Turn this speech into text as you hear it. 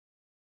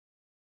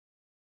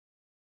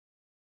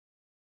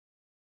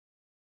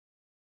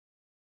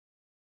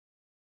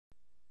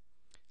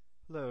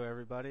Hello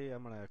everybody,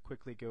 I'm going to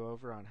quickly go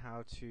over on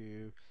how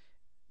to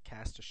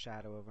cast a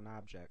shadow of an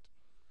object.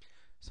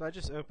 So I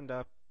just opened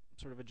up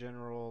sort of a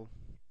general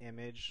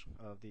image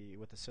of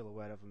with the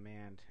silhouette of a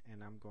man,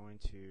 and I'm going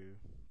to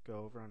go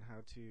over on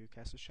how to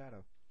cast a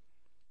shadow.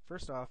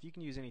 First off, you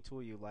can use any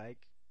tool you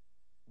like,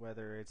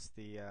 whether it's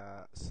the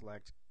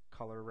select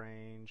color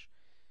range.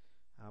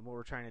 What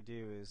we're trying to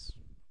do is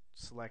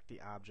select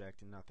the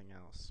object and nothing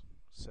else.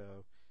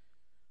 So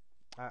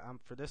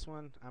for this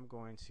one, I'm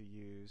going to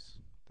use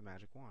the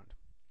magic wand.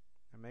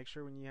 And make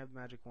sure when you have the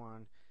magic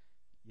wand,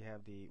 you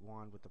have the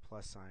wand with the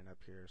plus sign up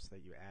here so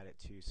that you add it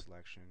to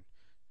selection.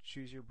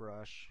 Choose your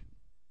brush.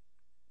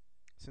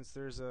 Since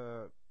there's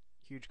a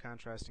huge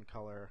contrast in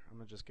color, I'm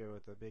going to just go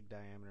with a big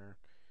diameter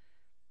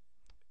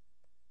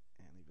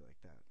and leave it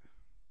like that.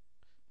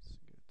 So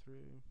go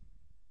through.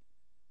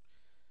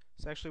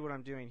 So actually what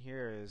I'm doing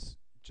here is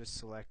just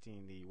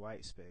selecting the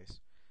white space.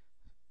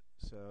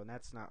 So, and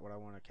that's not what I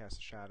want to cast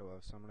a shadow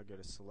of, so I'm going to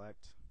go to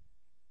Select,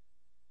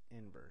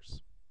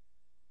 Inverse.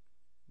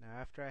 Now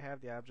after I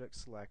have the object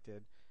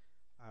selected,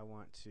 I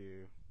want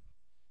to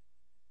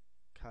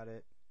cut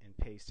it and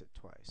paste it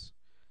twice.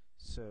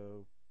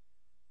 So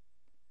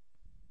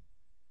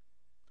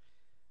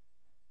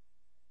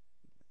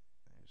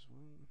there's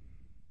one.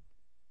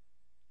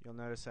 You'll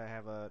notice I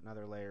have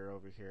another layer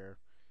over here.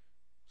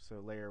 So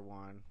layer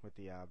 1 with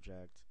the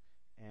object,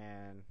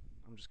 and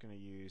I'm just going to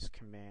use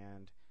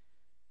Command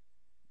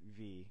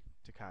V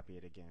to copy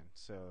it again.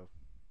 So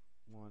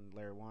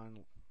layer 1,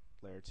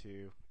 layer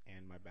 2,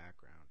 and my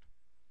background.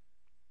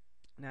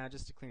 Now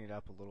just to clean it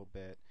up a little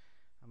bit,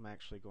 I'm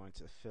actually going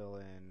to fill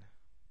in,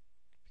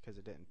 because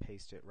it didn't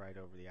paste it right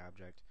over the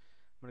object,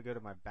 I'm going to go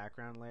to my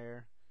background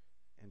layer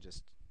and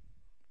just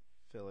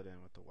fill it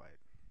in with the white.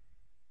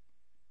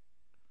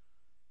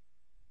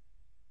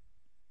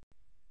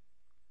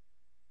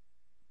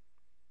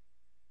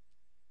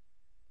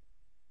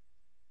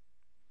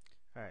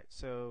 Alright,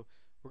 so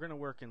we're going to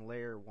work in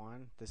layer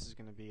 1. This is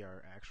going to be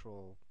our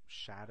actual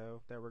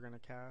shadow that we're going to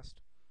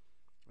cast.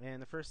 And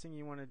the first thing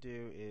you want to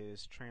do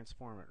is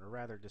transform it, or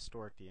rather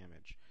distort the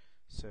image.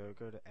 So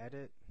go to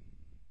Edit,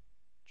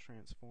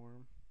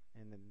 Transform,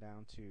 and then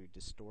down to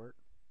Distort.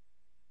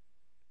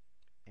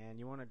 And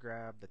you want to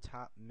grab the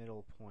top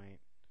middle point,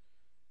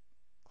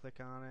 click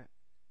on it,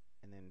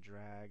 and then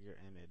drag your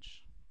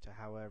image to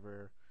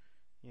however,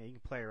 you can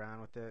play around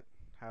with it,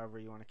 however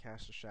you want to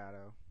cast a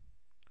shadow.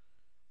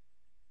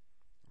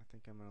 I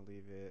think I'm going to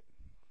leave it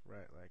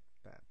right like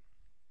that.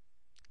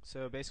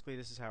 So basically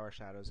this is how our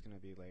shadow is going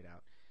to be laid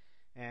out.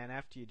 And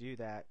after you do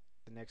that,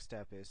 the next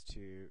step is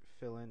to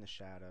fill in the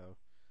shadow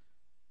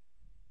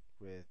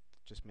with,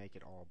 just make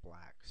it all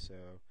black. So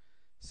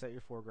set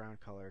your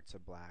foreground color to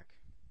black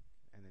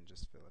and then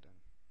just fill it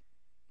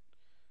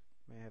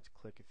in. May have to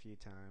click a few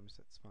times,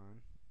 that's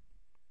fine.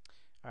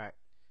 Alright,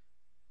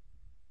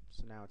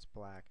 so now it's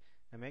black.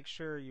 Now make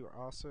sure you are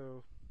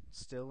also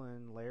still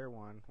in layer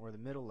 1, or the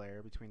middle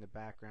layer between the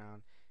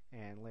background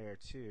and layer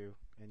 2,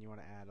 and you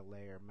want to add a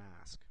layer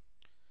mask.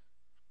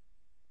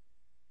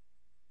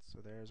 So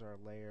there's our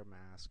layer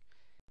mask.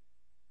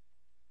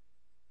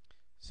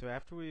 So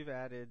after we've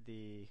added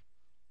the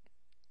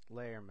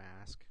layer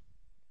mask,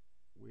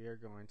 we are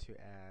going to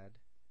add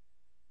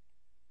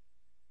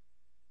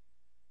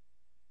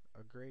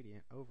a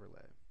gradient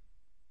overlay.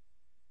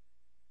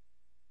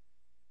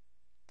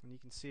 And you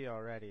can see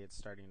already it's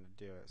starting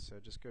to do it. So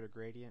just go to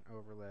Gradient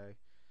Overlay.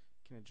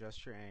 You can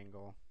adjust your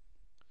angle.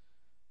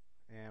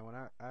 And what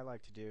I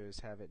like to do is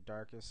have it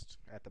darkest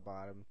at the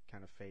bottom,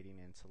 kind of fading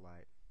into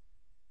light.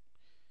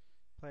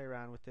 Play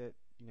around with it,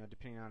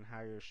 depending on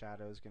how your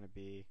shadow is going to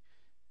be.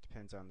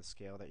 Depends on the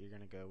scale that you're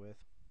going to go with.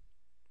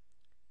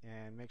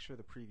 And make sure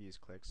the preview is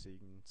clicked so you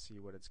can see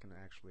what it's going to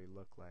actually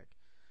look like.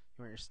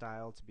 You want your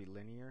style to be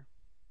linear,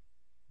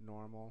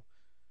 normal.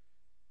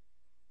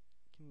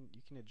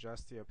 You can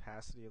adjust the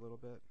opacity a little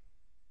bit.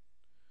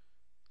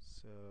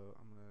 So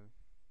I'm going to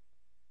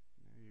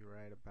maybe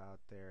right about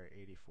there,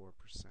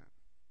 84%.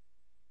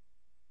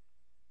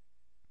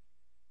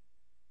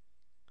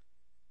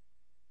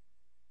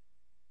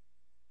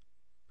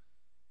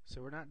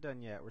 So we're not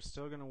done yet. We're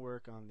still going to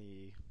work on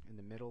in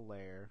the middle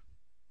layer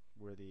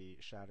where the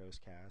shadow is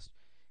cast,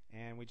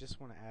 and we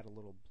just want to add a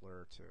little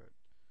blur to it.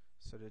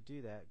 So to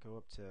do that, go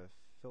up to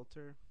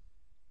Filter,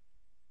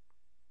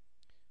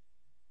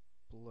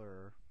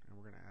 Blur, and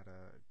we're going to add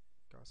a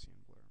Gaussian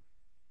blur.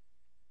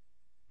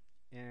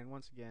 And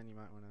once again, you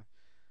might want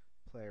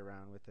to play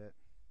around with it.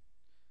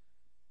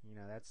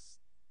 That's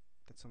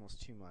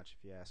almost too much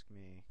if you ask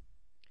me.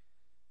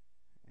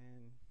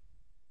 And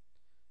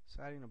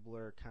so adding a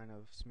blur kind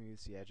of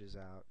smooths the edges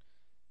out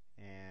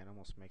and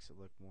almost makes it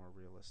look more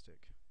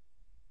realistic.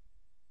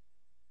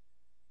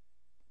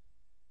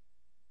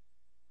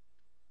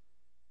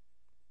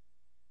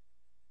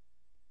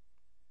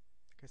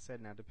 Like I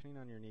said, now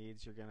depending on your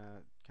needs, you're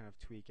gonna kind of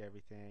tweak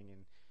everything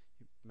and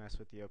you mess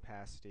with the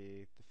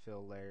opacity, the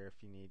fill layer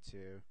if you need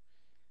to.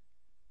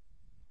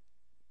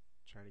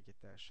 Try to get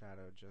that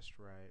shadow just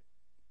right.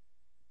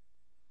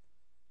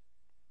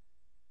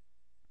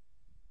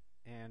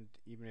 And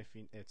even if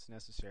it's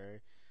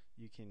necessary,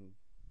 you can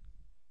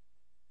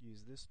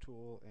use this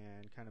tool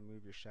and kind of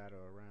move your shadow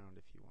around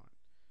if you want.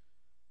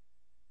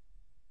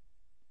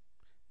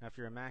 Now if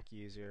you're a Mac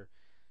user,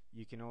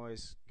 you can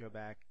always go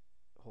back,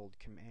 hold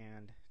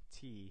Command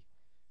T,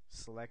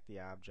 select the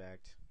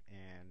object,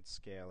 and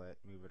scale it,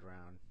 move it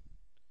around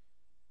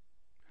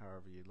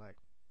however you'd like.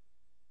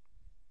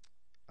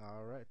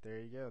 Alright, there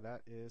you go.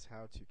 That is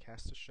how to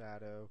cast a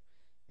shadow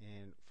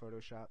in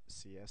Photoshop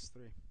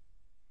CS3.